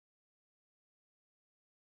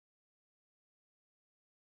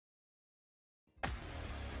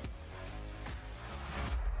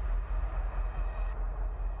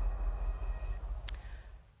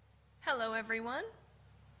Hello, everyone,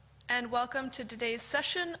 and welcome to today's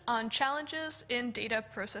session on challenges in data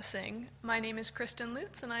processing. My name is Kristen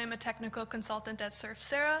Lutz, and I am a technical consultant at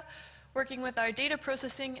Surfsera, working with our data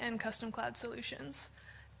processing and custom cloud solutions.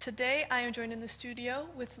 Today, I am joined in the studio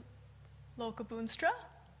with Lolke Boonstra.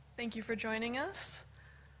 Thank you for joining us.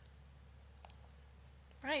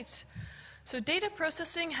 Right. So data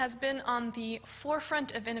processing has been on the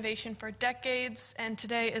forefront of innovation for decades, and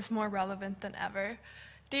today is more relevant than ever.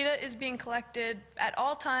 Data is being collected at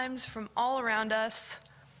all times from all around us.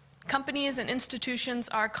 Companies and institutions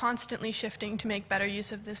are constantly shifting to make better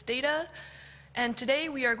use of this data. And today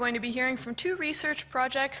we are going to be hearing from two research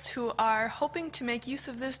projects who are hoping to make use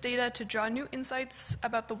of this data to draw new insights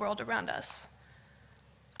about the world around us.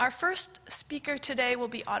 Our first speaker today will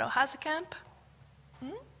be Otto Hazekamp.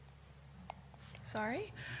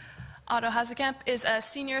 Otto Hazekamp is a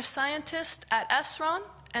senior scientist at Esron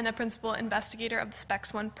and a principal investigator of the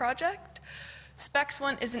SPEX-1 project.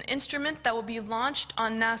 SPEX-1 is an instrument that will be launched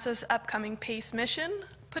on NASA's upcoming PACE mission.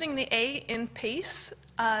 Putting the A in PACE,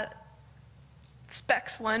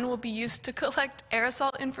 SPEX-1 will be used to collect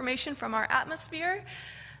aerosol information from our atmosphere,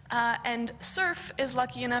 and SURF is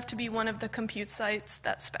lucky enough to be one of the compute sites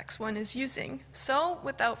that SPEX-1 is using. So,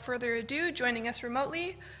 without further ado, joining us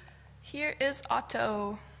remotely, here is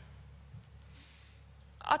Otto.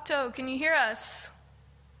 Otto, can you hear us?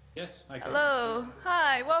 Yes, I can. Hello.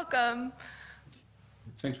 Hi, welcome.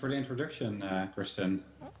 Thanks for the introduction, Kristen.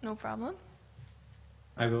 No problem.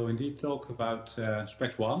 I will indeed talk about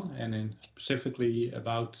SPEX-1 and specifically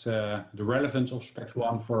about the relevance of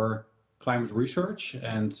SPEX-1 for climate research,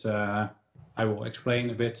 and I will explain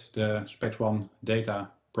a bit the SPEX-1 data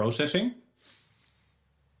processing.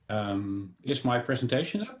 Is my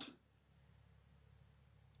presentation up?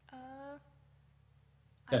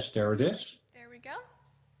 Yes, there it is. There we go.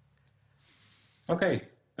 Okay,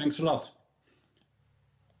 thanks a lot.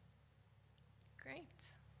 Great.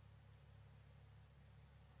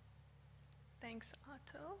 Thanks,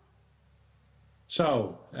 Otto.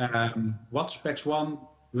 So, what SPEX-1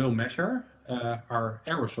 will measure are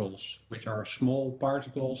aerosols, which are small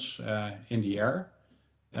particles in the air.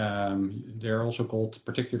 They're also called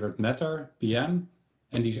particulate matter, PM,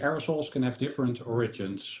 and these aerosols can have different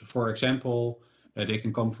origins. For example, they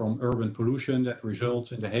can come from urban pollution that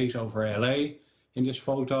results in the haze over LA in this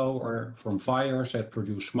photo, or from fires that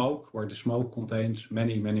produce smoke, where the smoke contains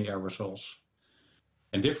many, many aerosols.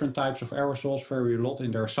 And different types of aerosols vary a lot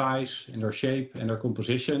in their size, in their shape, and their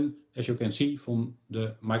composition, as you can see from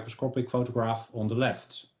the microscopic photograph on the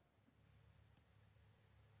left.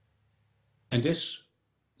 And this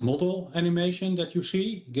model animation that you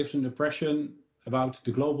see gives an impression about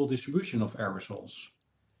the global distribution of aerosols.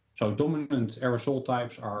 So dominant aerosol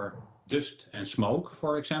types are dust and smoke,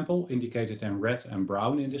 for example, indicated in red and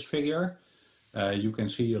brown in this figure. You can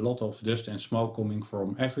see a lot of dust and smoke coming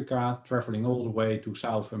from Africa, traveling all the way to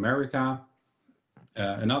South America.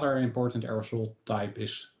 Another important aerosol type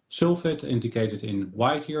is sulfate, indicated in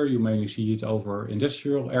white here. You mainly see it over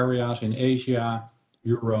industrial areas in Asia,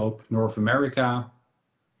 Europe, North America.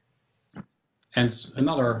 And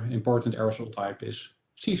another important aerosol type is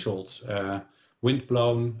sea salt, wind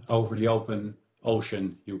blown over the open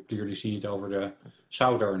ocean. You clearly see it over the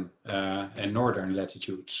southern and northern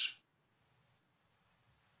latitudes.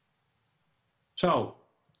 So,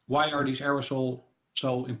 why are these aerosols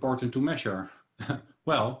so important to measure?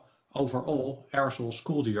 Well, overall, aerosols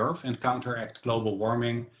cool the Earth and counteract global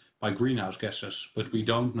warming by greenhouse gases, but we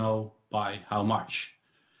don't know by how much.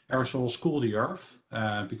 Aerosols cool the Earth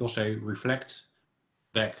because they reflect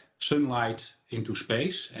back sunlight into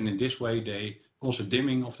space, and in this way they cause a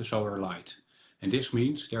dimming of the solar light. And this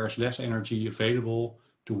means there is less energy available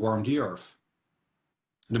to warm the Earth.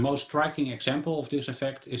 The most striking example of this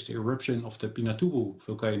effect is the eruption of the Pinatubo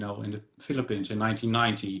volcano in the Philippines in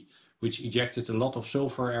 1990, which ejected a lot of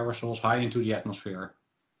sulfur aerosols high into the atmosphere.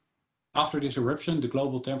 After this eruption, the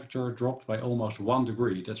global temperature dropped by almost 1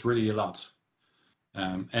 degree. That's really a lot.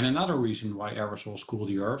 And another reason why aerosols cool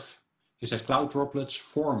the Earth is that cloud droplets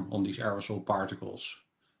form on these aerosol particles.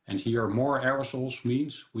 And here more aerosols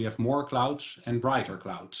means we have more clouds and brighter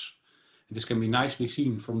clouds. And this can be nicely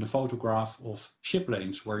seen from the photograph of ship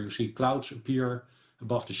lanes, where you see clouds appear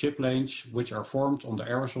above the ship lanes, which are formed on the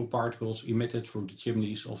aerosol particles emitted through the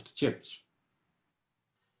chimneys of the ships.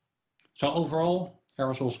 So overall,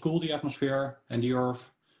 aerosols cool the atmosphere and the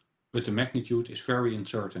Earth, but the magnitude is very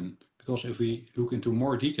uncertain, because if we look into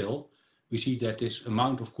more detail, we see that this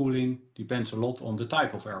amount of cooling depends a lot on the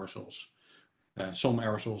type of aerosols. Some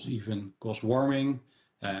aerosols even cause warming,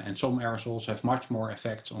 and some aerosols have much more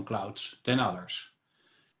effects on clouds than others.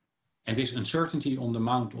 And this uncertainty on the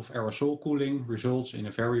amount of aerosol cooling results in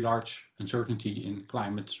a very large uncertainty in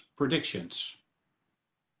climate predictions.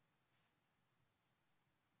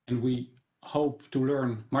 And we hope to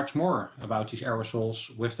learn much more about these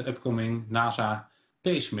aerosols with the upcoming NASA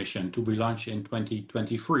PACE mission to be launched in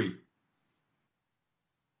 2023.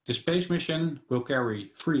 The space mission will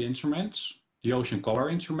carry 3 instruments: the ocean color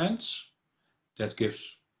instruments, that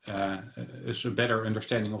gives us a better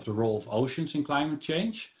understanding of the role of oceans in climate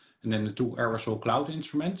change, and then the 2 aerosol cloud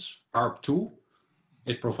instruments, HARP2.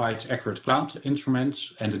 It provides accurate cloud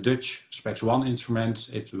instruments, and the Dutch SPEX-1 instrument,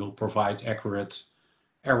 it will provide accurate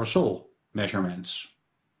aerosol measurements.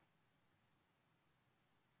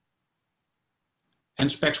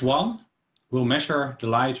 And SPEX-1 will measure the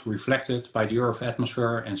light reflected by the Earth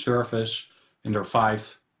atmosphere and surface under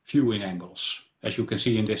 5 viewing angles, as you can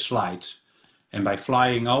see in this slide. And by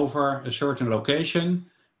flying over a certain location,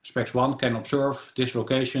 SPEX-1 can observe these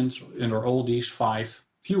locations under all these 5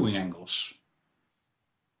 viewing angles.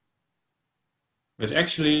 But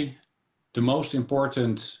actually, the most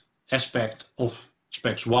important aspect of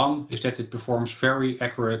SPEX-1 is that it performs very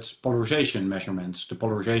accurate polarization measurements, the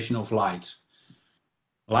polarization of light.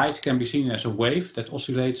 Light can be seen as a wave that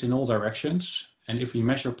oscillates in all directions, and if we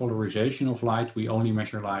measure polarization of light, we only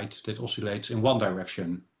measure light that oscillates in one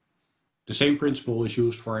direction. The same principle is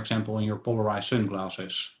used, for example, in your polarized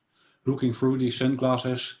sunglasses. Looking through these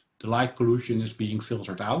sunglasses, the light pollution is being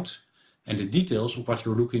filtered out, and the details of what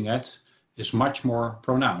you're looking at is much more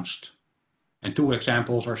pronounced. And 2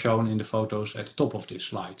 examples are shown in the photos at the top of this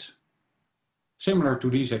slide. Similar to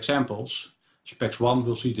these examples, SPEX-1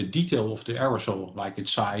 will see the detail of the aerosol, like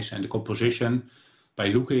its size and the composition, by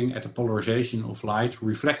looking at the polarization of light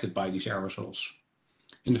reflected by these aerosols.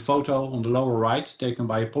 In the photo on the lower right, taken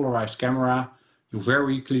by a polarized camera, you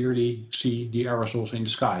very clearly see the aerosols in the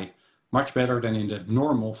sky, much better than in the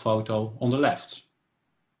normal photo on the left.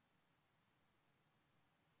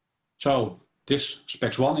 So this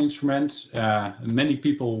SPEX-1 instrument, many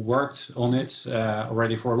people worked on it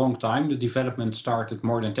already for a long time. The development started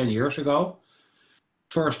more than 10 years ago.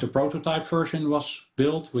 First, the prototype version was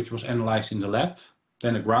built, which was analyzed in the lab.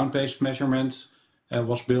 Then a ground-based measurement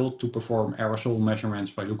was built to perform aerosol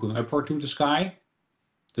measurements by looking upward to the sky.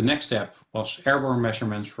 The next step was airborne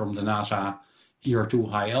measurements from the NASA ER-2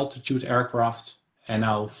 high-altitude aircraft. And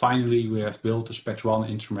now, finally, we have built a SPEX-1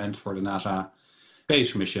 instrument for the NASA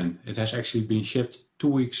PACE mission. It has actually been shipped 2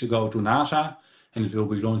 weeks ago to NASA, and it will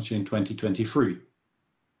be launched in 2023.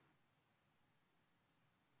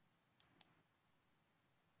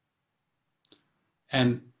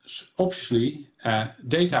 And obviously,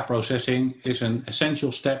 data processing is an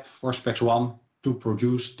essential step for SPEX-1 to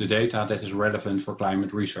produce the data that is relevant for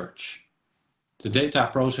climate research. The data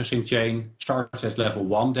processing chain starts at level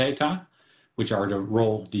 1 data, which are the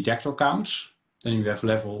raw detector counts. Then you have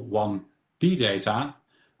level 1B data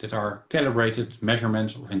that are calibrated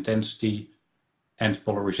measurements of intensity and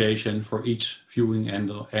polarization for each viewing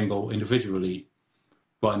angle individually.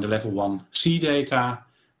 While in the level 1C data,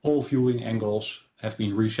 all viewing angles have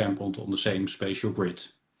been resampled on the same spatial grid.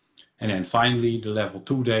 And then finally, the level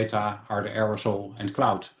 2 data are the aerosol and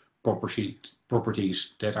cloud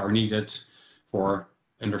properties that are needed for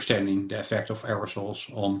understanding the effect of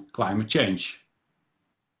aerosols on climate change.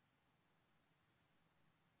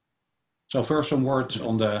 So first, some words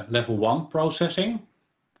on the level 1 processing.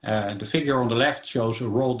 The figure on the left shows a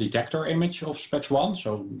raw detector image of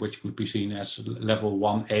SPEX-1, which could be seen as level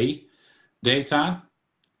 1A data.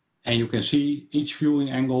 And you can see each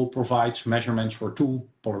viewing angle provides measurements for 2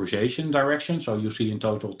 polarization directions. So you see in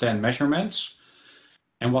total 10 measurements.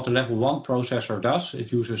 And what the level 1 processor does,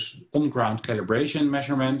 it uses on-ground calibration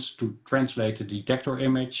measurements to translate the detector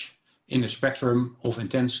image in a spectrum of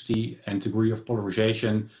intensity and degree of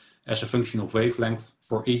polarization as a function of wavelength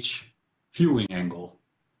for each viewing angle.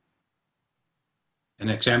 An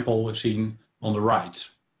example is seen on the right.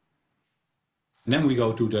 And then we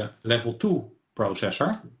go to the level 2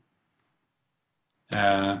 processor.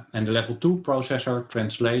 And the level 2 processor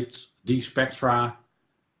translates these spectra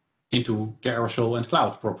into the aerosol and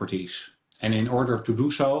cloud properties. And in order to do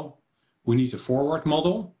so, we need a forward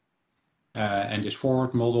model. And this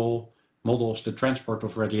forward model models the transport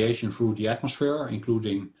of radiation through the atmosphere,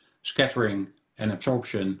 including scattering and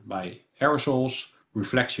absorption by aerosols,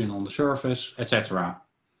 reflection on the surface, etc.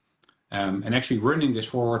 And actually running this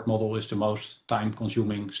forward model is the most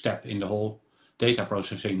time-consuming step in the whole data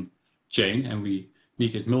processing chain, and we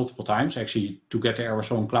need it multiple times. Actually, to get the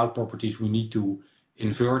aerosol and cloud properties, we need to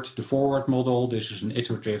invert the forward model. This is an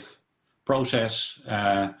iterative process,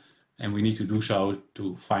 and we need to do so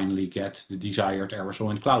to finally get the desired aerosol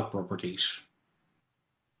and cloud properties.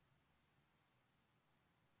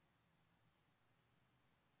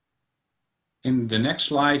 In the next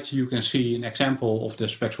slide, you can see an example of the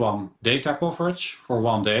SPEX1 data coverage for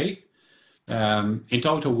one day. In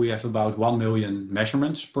total, we have about 1 million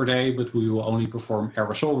measurements per day, but we will only perform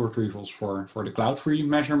aerosol retrievals for the cloud-free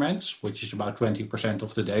measurements, which is about 20%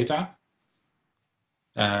 of the data.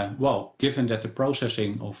 Well, given that the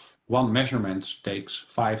processing of one measurement takes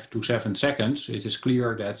 5 to 7 seconds, it is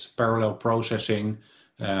clear that parallel processing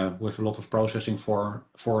with a lot of processing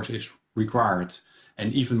force is required.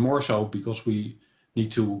 And even more so because we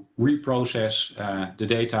need to reprocess the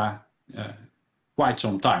data quite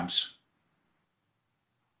some times.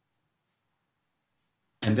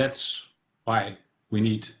 And that's why we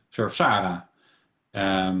need Surf-SARA.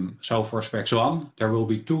 So for SPEX1, there will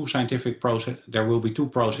be two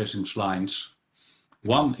processing lines.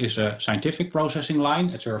 One is a scientific processing line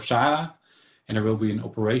at Surf-SARA, and there will be an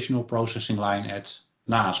operational processing line at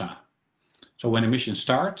NASA. So when a mission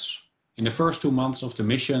starts, in the first 2 months of the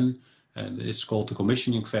mission, it's called the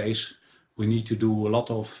commissioning phase, we need to do a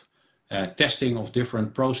lot of testing of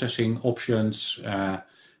different processing options,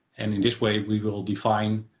 and in this way we will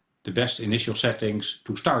define the best initial settings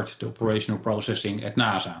to start the operational processing at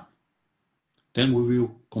NASA. Then we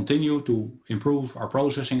will continue to improve our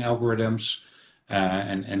processing algorithms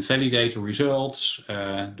and validate the results,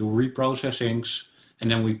 do reprocessings,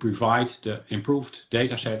 and then we provide the improved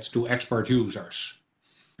datasets to expert users.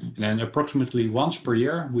 And then approximately once per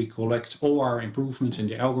year, we collect all our improvements in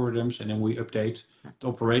the algorithms and then we update the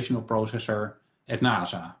operational processor at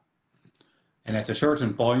NASA. And at a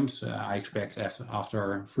certain point, I expect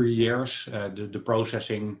after 3 years, the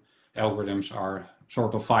processing algorithms are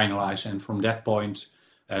sort of finalized. And from that point,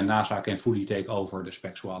 NASA can fully take over the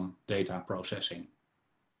SPEX1 data processing.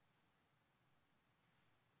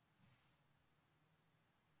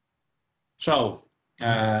 So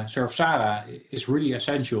Surf-SARA is really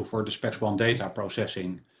essential for the SPEX1 data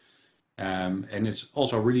processing. And it's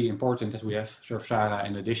also really important that we have Surf-SARA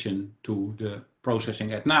in addition to the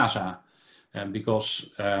processing at NASA. Because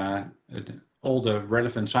all the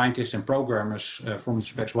relevant scientists and programmers from the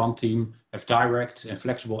SPEX1 team have direct and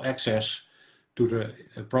flexible access to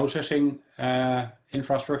the processing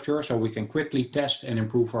infrastructure, so we can quickly test and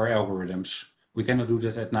improve our algorithms. We cannot do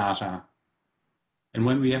that at NASA. And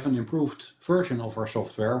when we have an improved version of our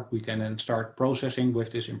software, we can then start processing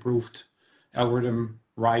with this improved algorithm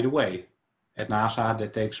right away. At NASA,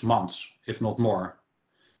 that takes months, if not more.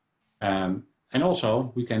 And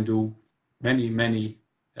also, we can do many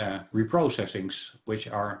reprocessings, which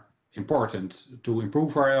are important to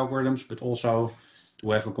improve our algorithms, but also to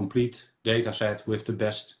have a complete data set with the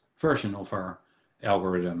best version of our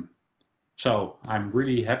algorithm. So I'm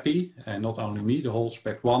really happy, and not only me, the whole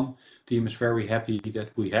SPEX1 team is very happy that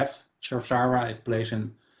we have Surf-SARA. It plays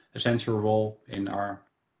an essential role in our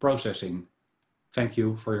processing. Thank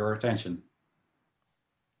you for your attention.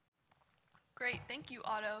 Great, thank you,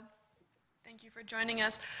 Otto. Thank you for joining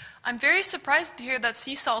us. I'm very surprised to hear that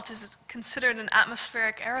sea salt is considered an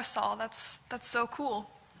atmospheric aerosol. That's so cool.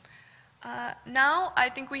 Now I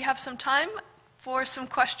think we have some time for some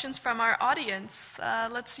questions from our audience.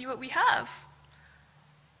 Let's see what we have.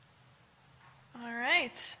 All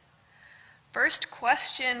right. First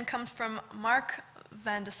question comes from Mark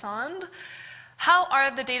van de Sande. How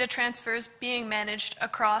are the data transfers being managed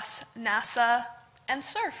across NASA and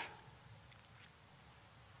SURF?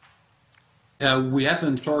 We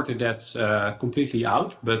haven't sorted that completely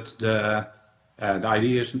out, but the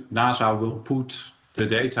idea is NASA will put the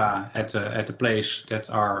data at the place that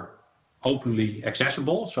are openly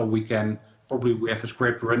accessible. So we have a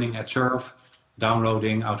script running at SURF,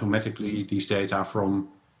 downloading automatically these data from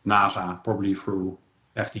NASA, probably through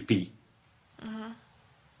FTP. Mm-hmm.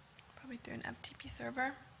 Probably through an FTP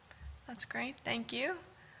server. That's great, thank you.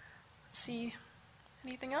 Let's see,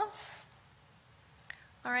 anything else?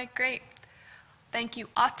 All right, great. Thank you,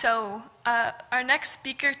 Otto. Our next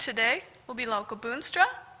speaker today will be Lolke Boonstra.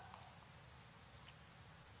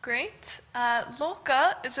 Great.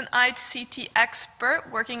 Lolke is an ICT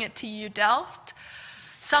expert working at TU Delft.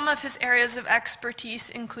 Some of his areas of expertise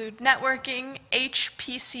include networking,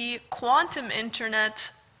 HPC, quantum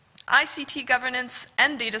internet, ICT governance,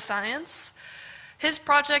 and data science. His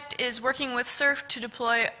project is working with SURF to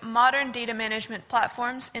deploy modern data management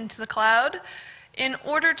platforms into the cloud in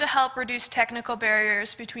order to help reduce technical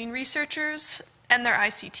barriers between researchers and their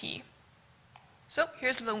ICT. So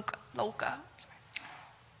here's Lolke.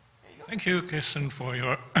 Thank you, Kirsten, for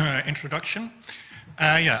your introduction.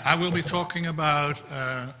 I will be talking about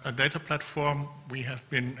a data platform we have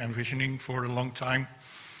been envisioning for a long time,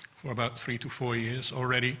 for about 3 to 4 years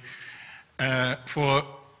already, for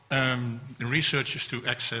researchers to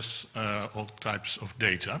access all types of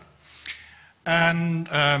data. And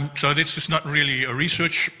so this is not really a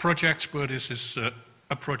research project, but this is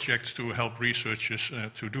a project to help researchers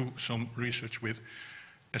to do some research with,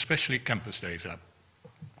 especially campus data.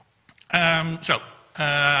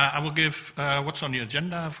 I will give what's on the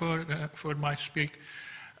agenda for my speak.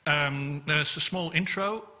 There's a small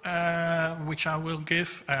intro, which I will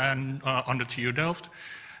give on the TU Delft.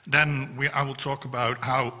 Then I will talk about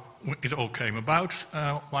how it all came about,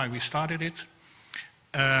 why we started it.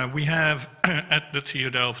 We have at the TU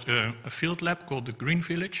Delft a field lab called the Green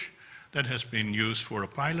Village that has been used for a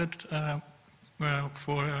pilot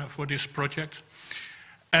for this project.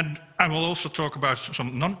 And I will also talk about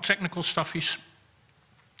some non-technical stuffies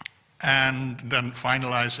and then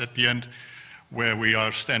finalize at the end where we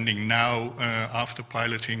are standing now after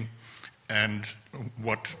piloting and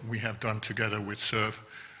what we have done together with SURF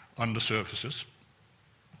on the services.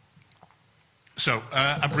 So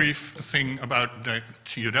a brief thing about the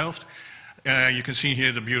TU Delft. You can see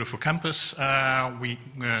here the beautiful campus.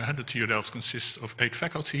 The TU Delft consists of 8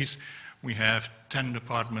 faculties. We have 10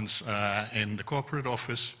 departments in the corporate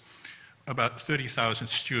office, about 30,000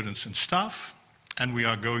 students and staff, and we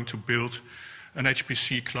are going to build an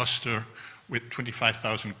HPC cluster with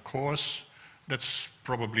 25,000 cores. That's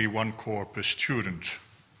probably 1 core per student.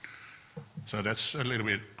 So that's a little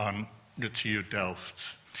bit on the TU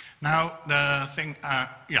Delft. Now, the thing,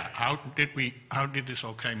 how did this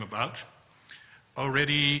all came about?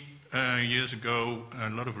 Already years ago, a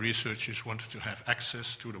lot of researchers wanted to have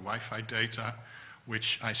access to the Wi-Fi data,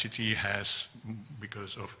 which ICT has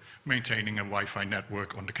because of maintaining a Wi-Fi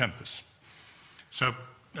network on the campus. So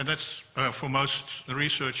that's, for most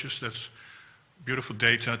researchers, that's beautiful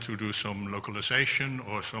data to do some localization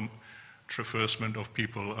or some traversement of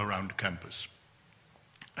people around the campus.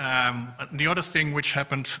 The other thing which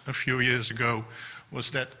happened a few years ago was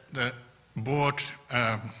that the board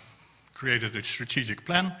created a strategic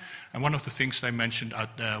plan, and one of the things they mentioned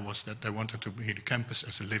out there was that they wanted to be the campus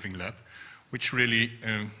as a living lab, which really,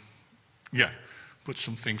 put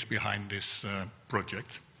some things behind this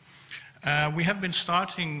project. We have been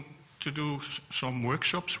starting to do some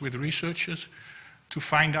workshops with researchers to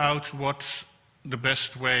find out what the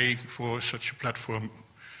best way for such a platform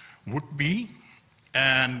would be.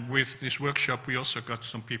 And with this workshop, we also got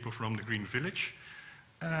some people from the Green Village,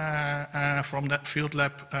 from that field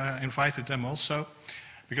lab, invited them also,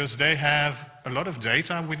 because they have a lot of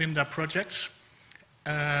data within their projects,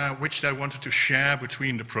 which they wanted to share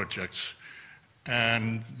between the projects.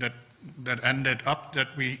 And that ended up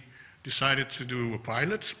that we decided to do a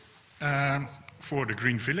pilot for the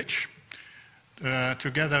Green Village.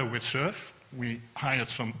 Together with SURF, we hired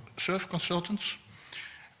some SURF consultants,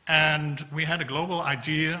 and we had a global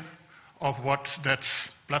idea of what that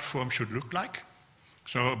platform should look like.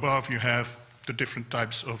 So above you have the different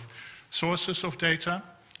types of sources of data.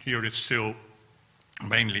 Here it's still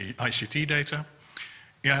mainly ICT data.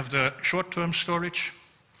 You have the short-term storage,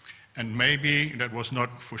 and maybe that was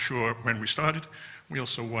not for sure when we started. We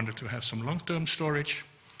also wanted to have some long-term storage.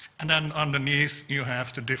 And then underneath you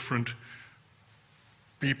have the different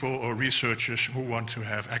people or researchers who want to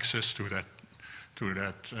have access to that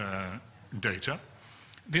data.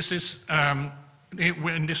 This is,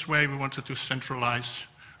 in this way we wanted to centralize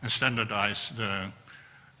and standardize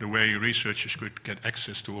the way researchers could get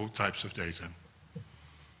access to all types of data.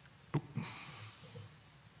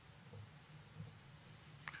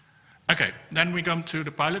 Okay, then we come to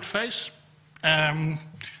the pilot phase.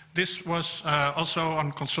 This was also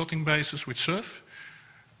on consulting basis with SURF.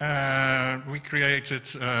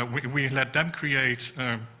 We let them create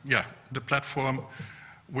the platform,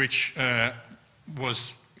 which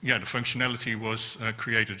was, the functionality was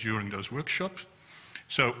created during those workshops.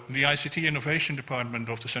 So the ICT Innovation Department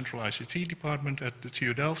of the Central ICT Department at the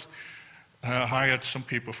TU Delft hired some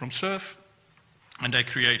people from SURF, and they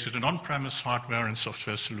created an on-premise hardware and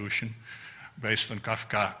software solution based on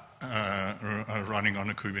Kafka running on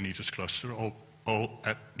a Kubernetes cluster, all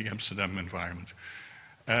at the Amsterdam environment.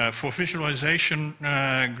 For visualization,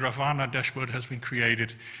 Grafana dashboard has been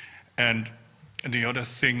created, and the other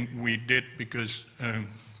thing we did, because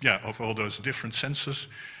of all those different sensors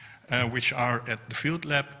which are at the field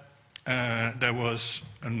lab, there was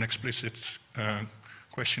an explicit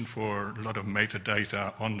question for a lot of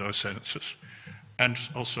metadata on those sensors, and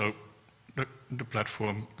also the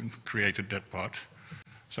platform created that part.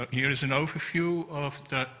 So here is an overview of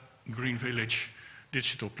the Green Village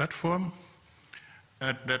digital platform.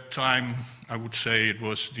 At that time, I would say it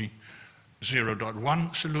was the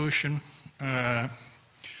 0.1 solution,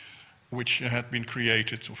 which had been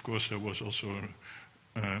created. Of course, there was also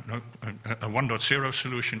a 1.0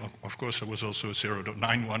 solution. Of course, there was also a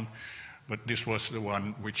 0.9 one, but this was the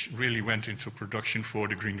one which really went into production for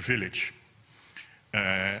the Green Village,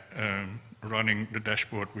 running the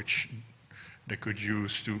dashboard which they could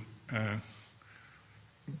use to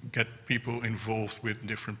get people involved with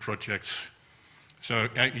different projects. So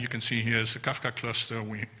you can see here is the Kafka cluster.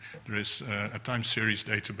 There is a time series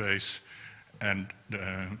database, and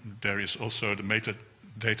there is also the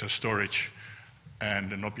metadata storage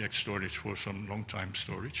and an object storage for some long-time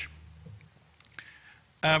storage.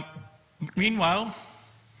 Meanwhile,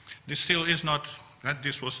 this still is not,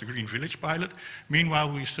 this was the Green Village pilot.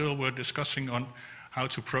 Meanwhile, we still were discussing on how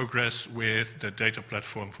to progress with the data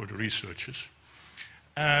platform for the researchers.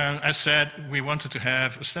 As said, we wanted to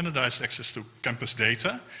have a standardized access to campus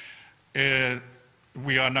data.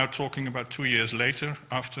 We are now talking about 2 years later,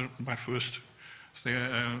 after my first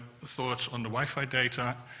thoughts on the Wi-Fi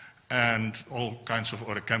data and all kinds of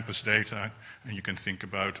other campus data. And you can think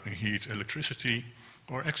about heat, electricity,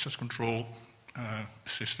 or access control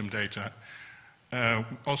system data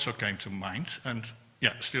also came to mind, and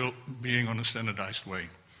yeah, still being on a standardized way.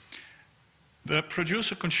 The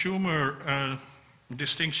producer-consumer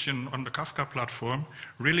distinction on the Kafka platform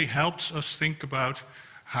really helps us think about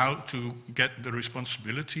how to get the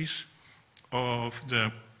responsibilities of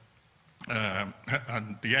the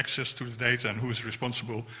access to the data and who is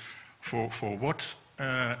responsible for what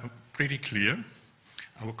pretty clear.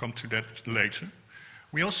 I will come to that later.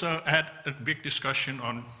 We also had a big discussion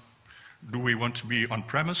on, do we want to be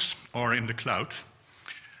on-premise or in the cloud?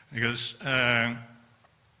 Because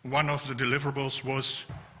one of the deliverables was,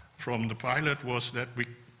 from the pilot, was that we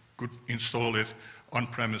could install it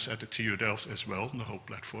on-premise at the TU Delft as well, the whole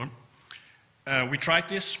platform. We tried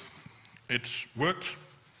this, it worked,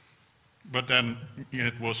 but then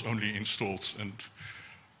it was only installed, and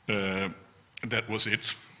that was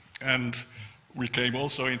it. And we came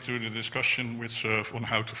also into the discussion with SURF on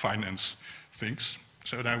how to finance things.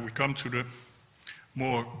 So now we come to the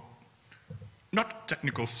more, not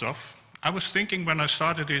technical stuff. I was thinking when I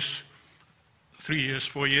started this 3 years,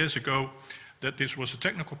 4 years ago, that this was a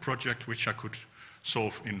technical project which I could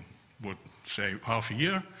solve in, would say, half a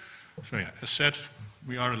year. So yeah, as said,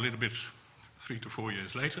 we are a little bit 3 to 4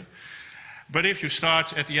 years later. But if you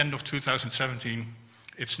start at the end of 2017,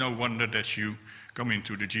 it's no wonder that you come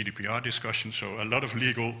into the GDPR discussion. So a lot of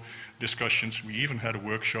legal discussions. We even had a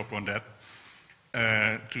workshop on that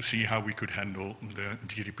to see how we could handle the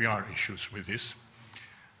GDPR issues with this.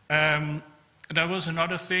 There was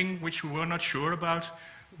another thing which we were not sure about.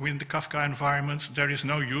 In the Kafka environment, there is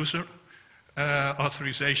no user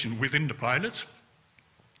authorization within the pilot.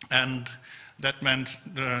 And that meant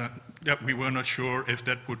that we were not sure if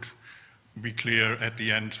that would be clear at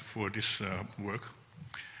the end for this work.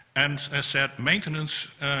 And as said, maintenance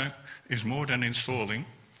is more than installing.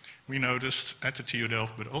 We noticed at the TU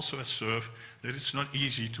Delft, but also at SURF, that it's not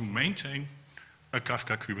easy to maintain a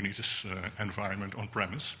Kafka Kubernetes environment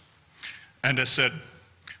on-premise. And as said,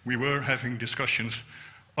 we were having discussions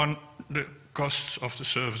on the costs of the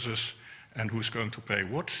services and who's going to pay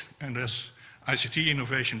what. And as ICT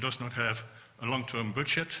innovation does not have a long-term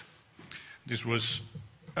budget, this was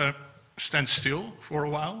a standstill for a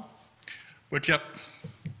while. But yep,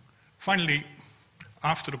 finally,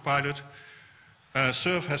 after the pilot,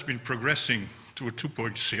 SURF has been progressing to a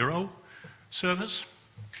 2.0 service.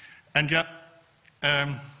 And yet,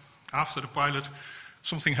 after the pilot,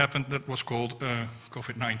 something happened that was called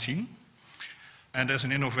COVID-19. And as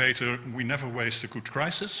an innovator, we never waste a good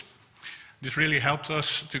crisis. This really helped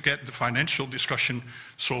us to get the financial discussion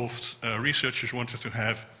solved. Researchers wanted to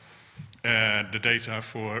have the data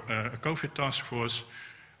for a COVID task force,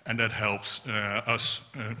 and that helped us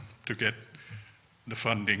to get the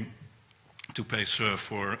funding to pay SURF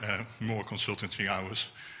for more consultancy hours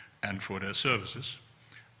and for their services.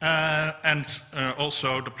 And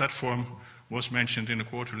also the platform was mentioned in a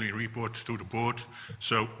quarterly report to the board.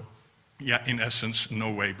 So, yeah, in essence,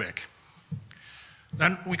 no way back.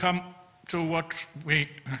 Then we come to what we,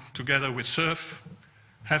 together with SURF,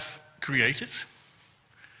 have created.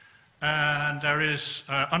 And there is,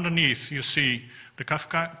 underneath, you see the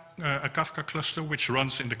Kafka, a Kafka cluster which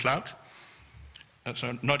runs in the cloud.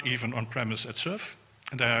 So not even on-premise at SURF.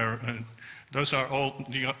 Those are all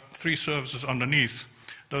the 3 services underneath.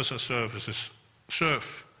 Those are services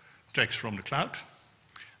SURF takes from the cloud.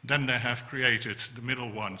 Then they have created the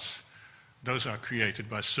middle ones. Those are created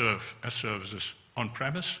by SURF as services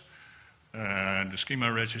on-premise. The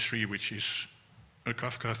schema registry, which is a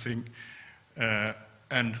Kafka thing,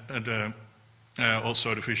 and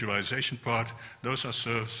also the visualization part. Those are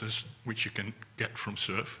services which you can get from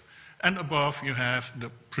SURF. And above you have the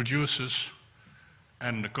producers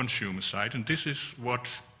and the consumer side. And this is what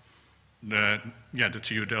the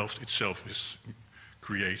TU Delft itself is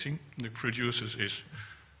creating. The producers is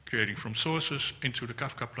creating from sources into the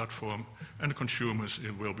Kafka platform, and the consumers,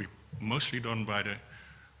 it will be mostly done by the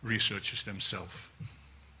researchers themselves.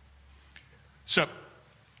 So,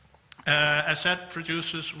 as said,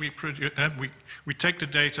 producers, we take the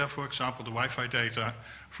data, for example, the Wi-Fi data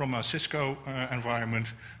from a Cisco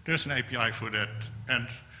environment. There's an API for that, and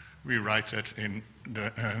we write that in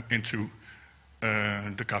into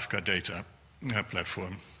the Kafka data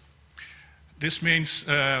platform. This means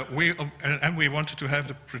we wanted to have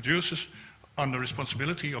the producers on the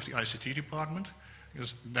responsibility of the ICT department,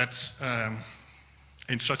 because that's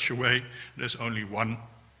in such a way there's only one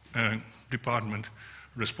department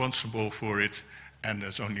responsible for it, and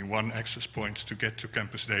there's only one access point to get to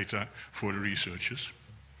campus data for the researchers.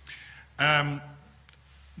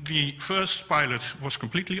 The first pilot was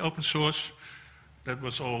completely open source. That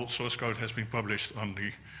was all source code has been published on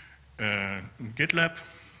the GitLab.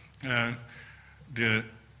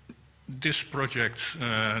 This project,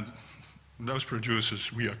 those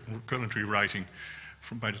producers we are currently writing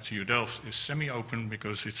by the TU Delft is semi-open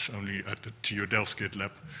because it's only at the TU Delft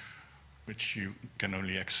GitLab, which you can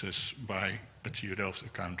only access by a TU Delft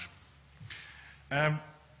account.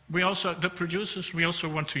 The producers we also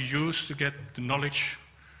want to use to get the knowledge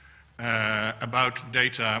about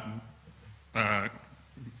data,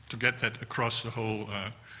 to get that across the whole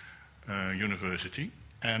university.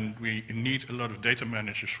 And we need a lot of data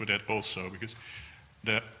managers for that also, because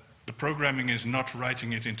the programming is not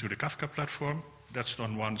writing it into the Kafka platform. That's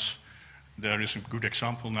done once. There is a good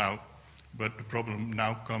example now, but the problem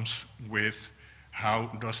now comes with how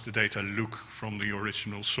does the data look from the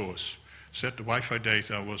original source. Said the Wi-Fi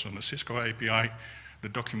data was on a Cisco API, the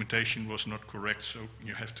documentation was not correct, so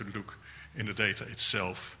you have to look in the data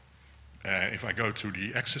itself. If I go to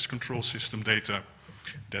the access control system data,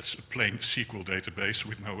 that's a plain SQL database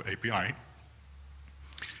with no API.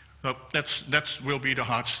 So that will be the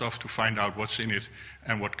hard stuff to find out what's in it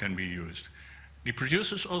and what can be used. The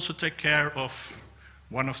producers also take care of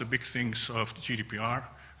one of the big things of the GDPR,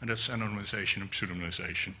 and that's anonymization and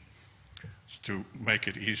pseudonymization, to make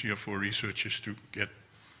it easier for researchers to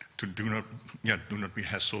do not be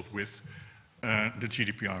hassled with the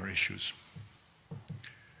GDPR issues.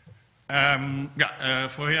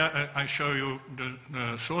 For here I show you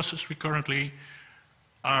the sources we currently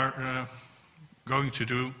are going to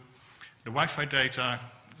do. The Wi-Fi data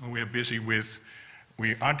we are busy with.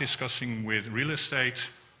 We are discussing with real estate,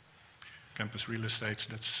 campus real estate,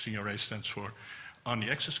 that's CRA stands for, on the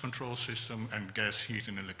access control system and gas, heat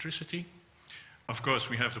and electricity. Of course,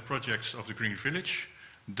 we have the projects of the Green Village.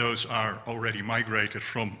 Those are already migrated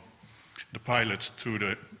from the pilot to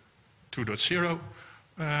the 2.0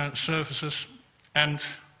 services, and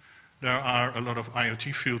there are a lot of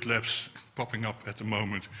IoT field labs popping up at the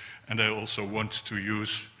moment, and they also want to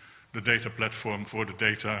use the data platform for the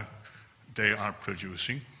data they are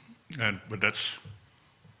producing, but that's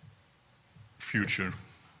future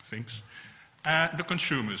things. The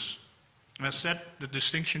consumers. As said, the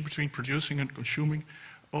distinction between producing and consuming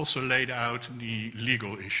also laid out the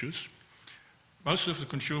legal issues. Most of the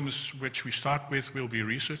consumers which we start with will be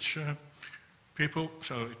research people,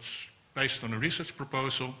 so it's based on a research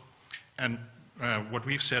proposal, and what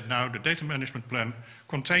we've said now, the data management plan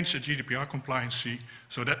contains a GDPR compliancy,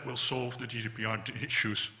 so that will solve the GDPR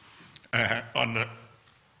issues on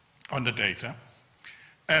the data.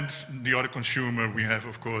 And the other consumer we have,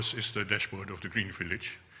 of course, is the dashboard of the Green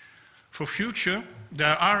Village. For future,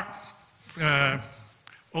 there are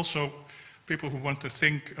also people who want to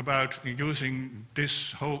think about using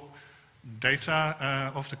this whole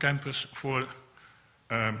data of the campus for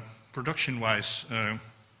production-wise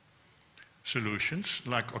solutions,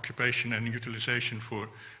 like occupation and utilization for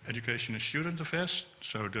education and student affairs,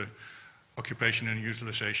 so the occupation and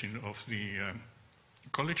utilization of the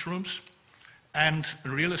college rooms. And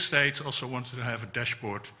real estate also wanted to have a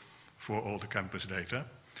dashboard for all the campus data.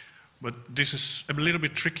 But this is a little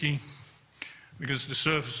bit tricky because the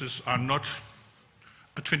services are not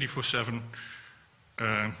a 24/7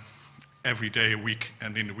 every day a week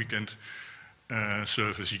and in the weekend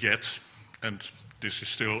service yet. And this is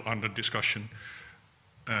still under discussion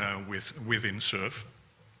within SURF.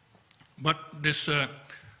 But this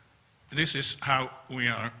is how we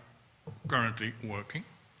are currently working.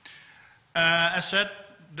 As said,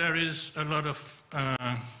 there is a lot of,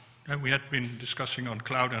 we had been discussing on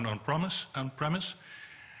cloud and on-premise.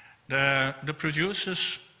 The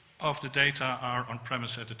producers of the data are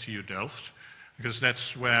on-premise at the TU Delft, because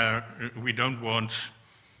that's where we don't want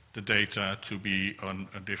the data to be on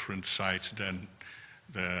a different site than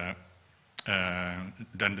the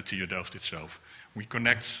than the TU Delft itself. We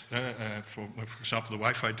connect, for example, the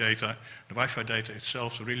Wi-Fi data. The Wi-Fi data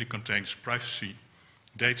itself really contains privacy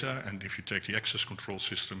data, and if you take the access control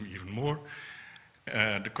system, even more.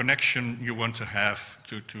 The connection you want to have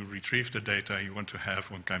to retrieve the data you want to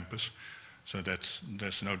have on campus, so that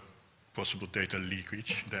there's no possible data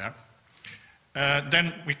leakage there.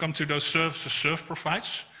 Then we come to those services SURF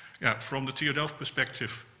provides. Yeah, from the TU Delft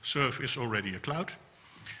perspective, SURF is already a cloud.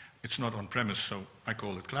 It's not on-premise, so I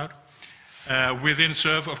call it cloud. Within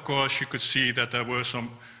SURF, of course, you could see that there were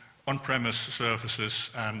some on-premise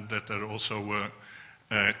services and that there also were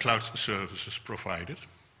cloud services provided.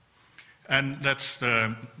 And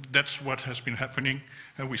that's what has been happening.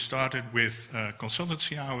 We started with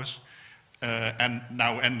consultancy hours and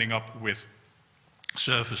now ending up with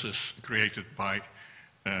services created by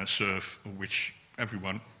SURF, which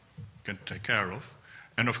everyone can take care of.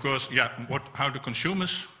 And of course, yeah, how the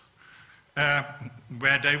consumers,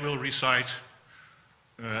 where they will reside,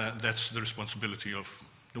 that's the responsibility of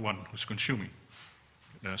the one who's consuming.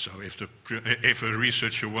 So if a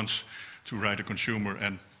researcher wants to write a consumer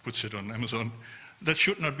and puts it on Amazon, that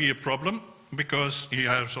should not be a problem, because he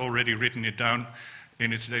has already written it down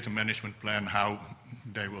in its data management plan how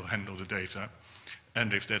they will handle the data.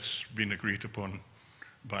 And if that's been agreed upon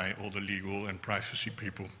by all the legal and privacy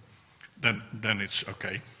people, then it's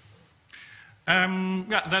okay.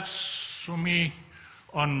 Yeah, that's for me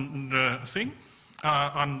on the thing,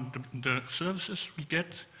 on the services we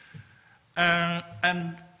get.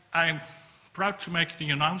 And I'm proud to make the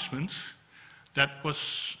announcement that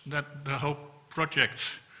the whole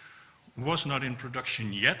project was not in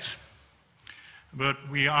production yet, but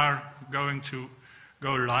we are going to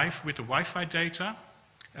go live with the Wi-Fi data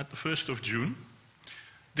at the 1st of June.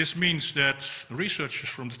 This means that researchers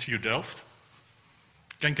from the TU Delft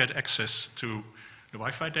can get access to the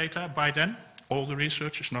Wi-Fi data by then. All the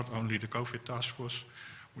researchers, not only the COVID task force,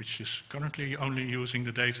 which is currently only using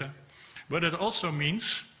the data. But it also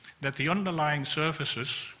means that the underlying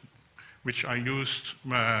services which are used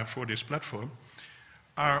for this platform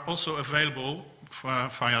are also available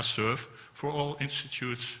via SURF for all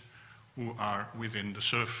institutes who are within the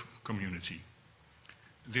SURF community.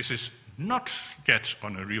 This is not yet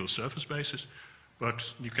on a real service basis,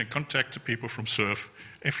 but you can contact the people from SURF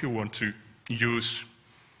if you want to use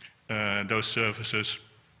those services,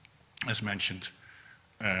 as mentioned,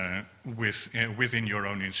 within your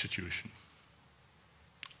own institution.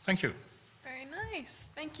 Thank you. Very nice.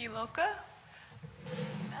 Thank you, Loka.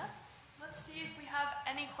 Let's see if we have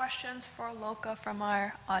any questions for Loka from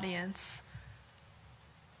our audience.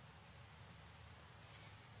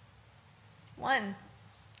 One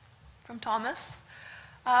from Thomas.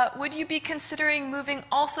 Would you be considering moving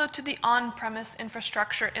also to the on-premise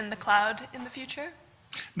infrastructure in the cloud in the future?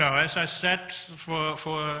 No, as I said,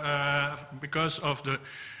 because of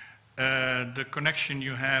the connection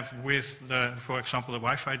you have with, for example, the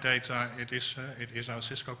Wi-Fi data, it is our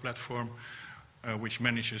Cisco platform which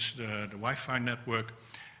manages the Wi-Fi network.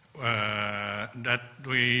 That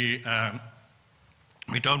we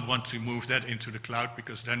don't want to move that into the cloud,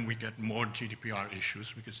 because then we get more GDPR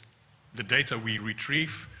issues, because the data we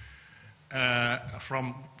retrieve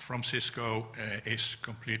from Cisco is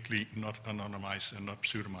completely not anonymized and not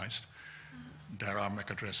pseudonymized. There are MAC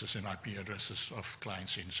addresses and IP addresses of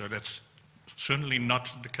clients in, so that's certainly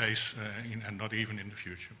not the case and not even in the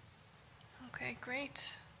future. Okay,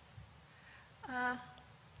 great.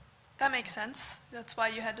 That makes sense. That's why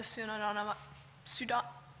you had to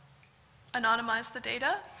anonymize the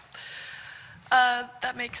data.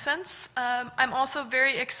 That makes sense. I'm also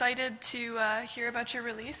very excited to hear about your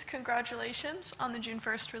release. Congratulations on the June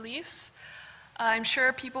 1st release. I'm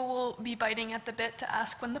sure people will be biting at the bit to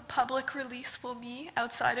ask when the public release will be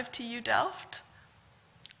outside of TU Delft.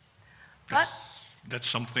 That's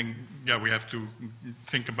something, yeah, we have to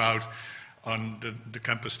think about on the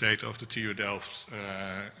campus data of the TU Delft.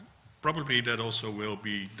 Probably that also will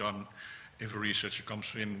be done if a researcher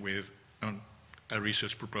comes in with a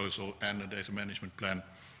research proposal and a data management plan.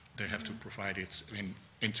 They have to provide it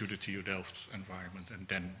into the TU Delft environment, and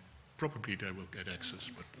then probably they will get access.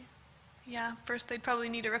 But yeah, first they'd probably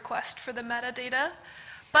need a request for the metadata.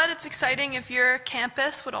 But it's exciting if your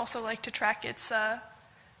campus would also like to track its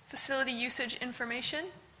facility usage information,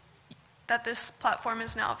 that this platform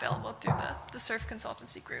is now available through the SURF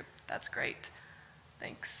consultancy group. That's great.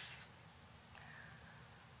 Thanks.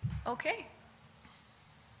 Okay.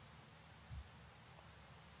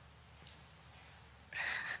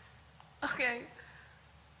 Okay.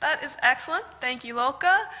 That is excellent. Thank you,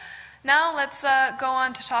 Loka. Now let's go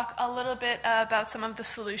on to talk a little bit about some of the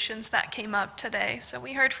solutions that came up today. So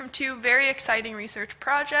we heard from 2 very exciting research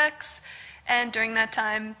projects, and during that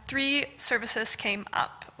time, 3 services came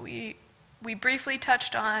up. We briefly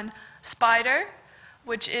touched on Spider,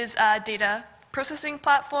 which is a data processing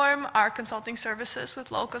platform, our consulting services with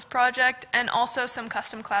Locus project, and also some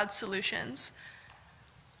custom cloud solutions.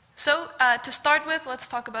 So to start with, let's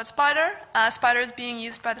talk about Spider. Spider is being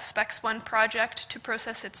used by the SPEX1 project to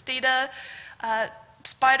process its data.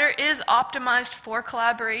 Spider is optimized for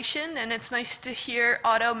collaboration, and it's nice to hear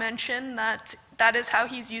Otto mention that that is how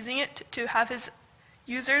he's using it, to have his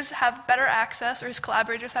users have better access, or his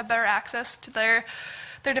collaborators have better access to their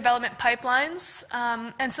development pipelines.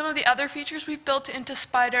 And some of the other features we've built into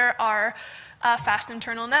Spider are fast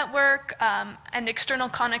internal network and external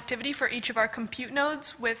connectivity for each of our compute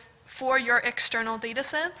nodes for your external data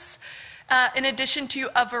sets, in addition to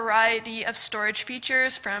a variety of storage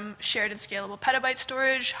features from shared and scalable petabyte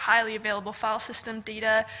storage, highly available file system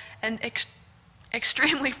data, and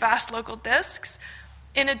extremely fast local disks,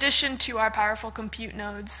 in addition to our powerful compute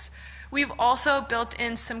nodes. We've also built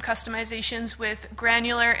in some customizations with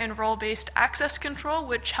granular and role-based access control,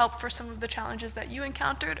 which help for some of the challenges that you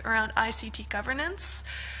encountered around ICT governance.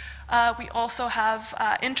 We also have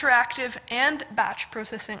interactive and batch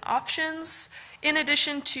processing options, in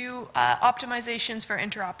addition to optimizations for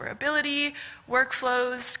interoperability,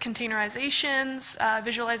 workflows, containerizations,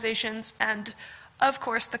 visualizations, and of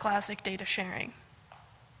course the classic data sharing.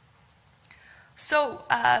 So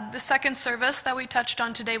the second service that we touched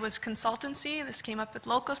on today was consultancy. This came up with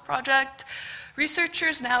Locus project.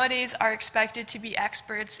 Researchers nowadays are expected to be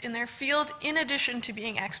experts in their field in addition to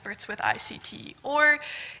being experts with ICT. Or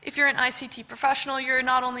if you're an ICT professional, you're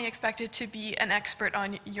not only expected to be an expert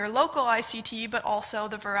on your local ICT, but also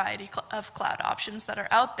the variety of cloud options that are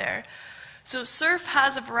out there. So SURF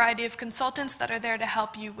has a variety of consultants that are there to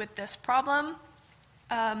help you with this problem.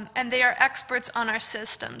 And they are experts on our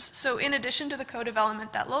systems. So in addition to the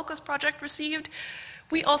co-development that Locus project received,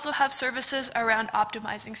 we also have services around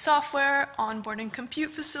optimizing software, onboarding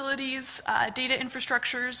compute facilities, data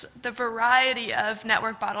infrastructures, the variety of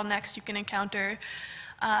network bottlenecks you can encounter,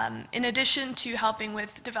 in addition to helping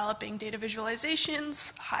with developing data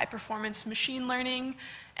visualizations, high-performance machine learning,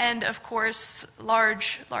 and of course,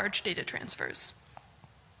 large data transfers.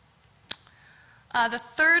 The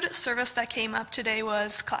third service that came up today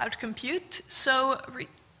was cloud compute. So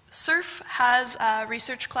SURF has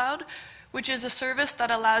Research Cloud, which is a service that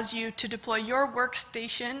allows you to deploy your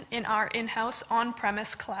workstation in our in-house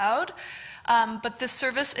on-premise cloud. But this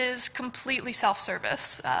service is completely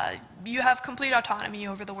self-service. You have complete autonomy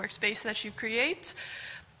over the workspace that you create.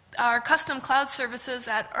 Our custom cloud services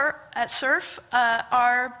at SURF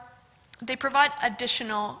they provide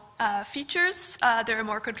additional features. They're a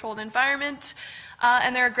more controlled environment,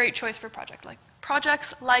 and they're a great choice for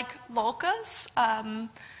projects like Locus,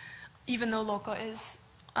 even though Loca is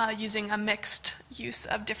using a mixed use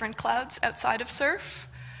of different clouds outside of SURF.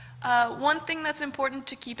 One thing that's important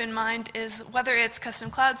to keep in mind is whether it's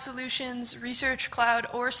custom cloud solutions, Research Cloud,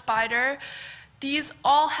 or Spider, these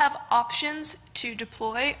all have options to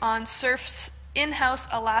deploy on SURF's in-house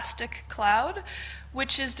Elastic Cloud,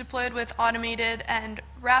 which is deployed with automated and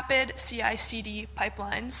rapid CI/CD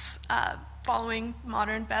pipelines following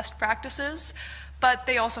modern best practices, but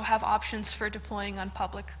they also have options for deploying on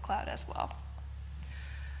public cloud as well.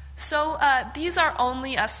 So these are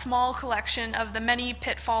only a small collection of the many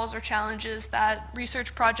pitfalls or challenges that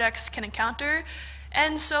research projects can encounter,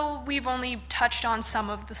 and so we've only touched on some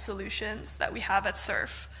of the solutions that we have at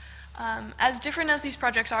SURF. As different as these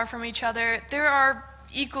projects are from each other, there are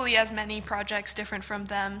equally as many projects different from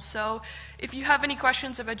them. So if you have any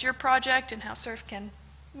questions about your project and how SURF can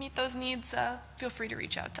meet those needs, feel free to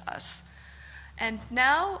reach out to us. And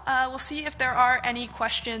now we'll see if there are any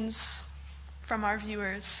questions from our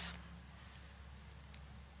viewers.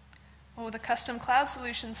 Oh, the custom cloud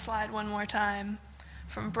solutions slide one more time.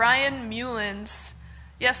 From Brian Mullins.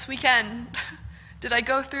 Yes, we can. Did I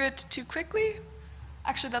go through it too quickly?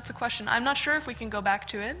 Actually, that's a question. I'm not sure if we can go back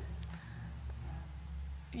to it.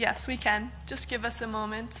 Yes, we can. Just give us a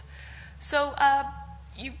moment. So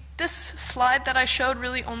this slide that I showed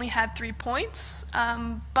really only had 3 points,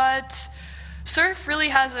 but SURF really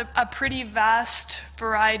has a pretty vast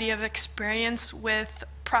variety of experience with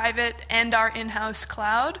private and our in-house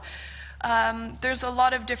cloud. There's a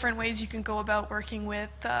lot of different ways you can go about working with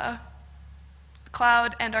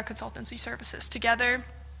cloud and our consultancy services together,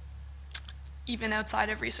 even outside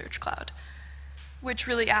of Research Cloud, which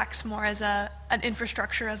really acts more as an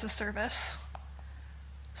infrastructure as a service.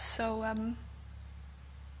 So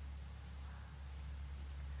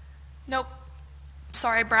Nope.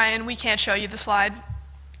 Sorry, Brian, we can't show you the slide.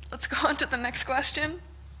 Let's go on to the next question.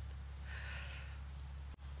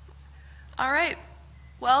 All right.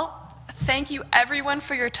 Well, thank you everyone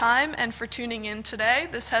for your time and for tuning in today.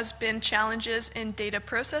 This has been Challenges in Data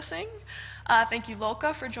Processing. Thank you,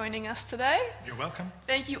 Lolka, for joining us today. You're welcome.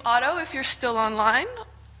 Thank you, Otto, if you're still online.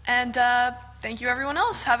 And thank you, everyone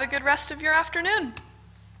else. Have a good rest of your afternoon.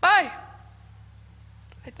 Bye.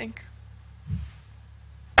 I think.